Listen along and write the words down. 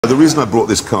The reason I brought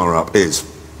this car up is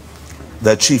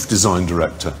their chief design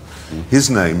director. His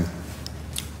name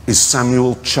is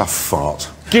Samuel Chuff-Fart.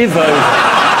 Give over.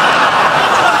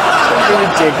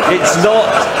 It's not.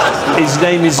 His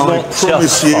name is not Chuff-Fart.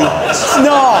 It's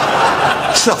not.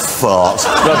 Chuff-Fart.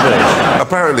 Rubbish.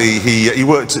 Apparently, he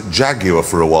worked at Jaguar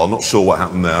for a while. Not sure what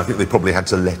happened there. I think they probably had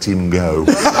to let him go.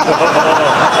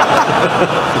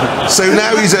 So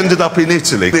now he's ended up in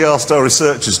Italy. They asked our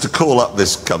researchers to call up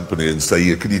this company and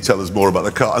say, can you tell us more about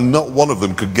the car? And not one of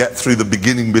them could get through the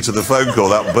beginning bit of the phone call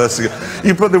without bursting.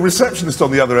 The receptionist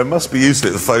on the other end must be used to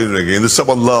it, the phone ringing, and there's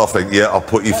someone laughing. Yeah, I'll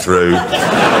put you through.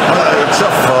 Hello,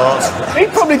 Chuff-Fart. He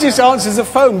probably just answers the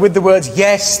phone with the words,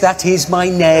 "Yes, that is my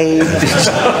name.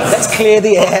 Let's clear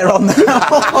the air on that."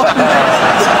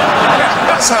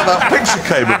 That's how that picture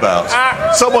came about.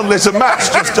 Someone lit a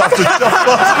match just after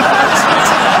Chuff-Fart.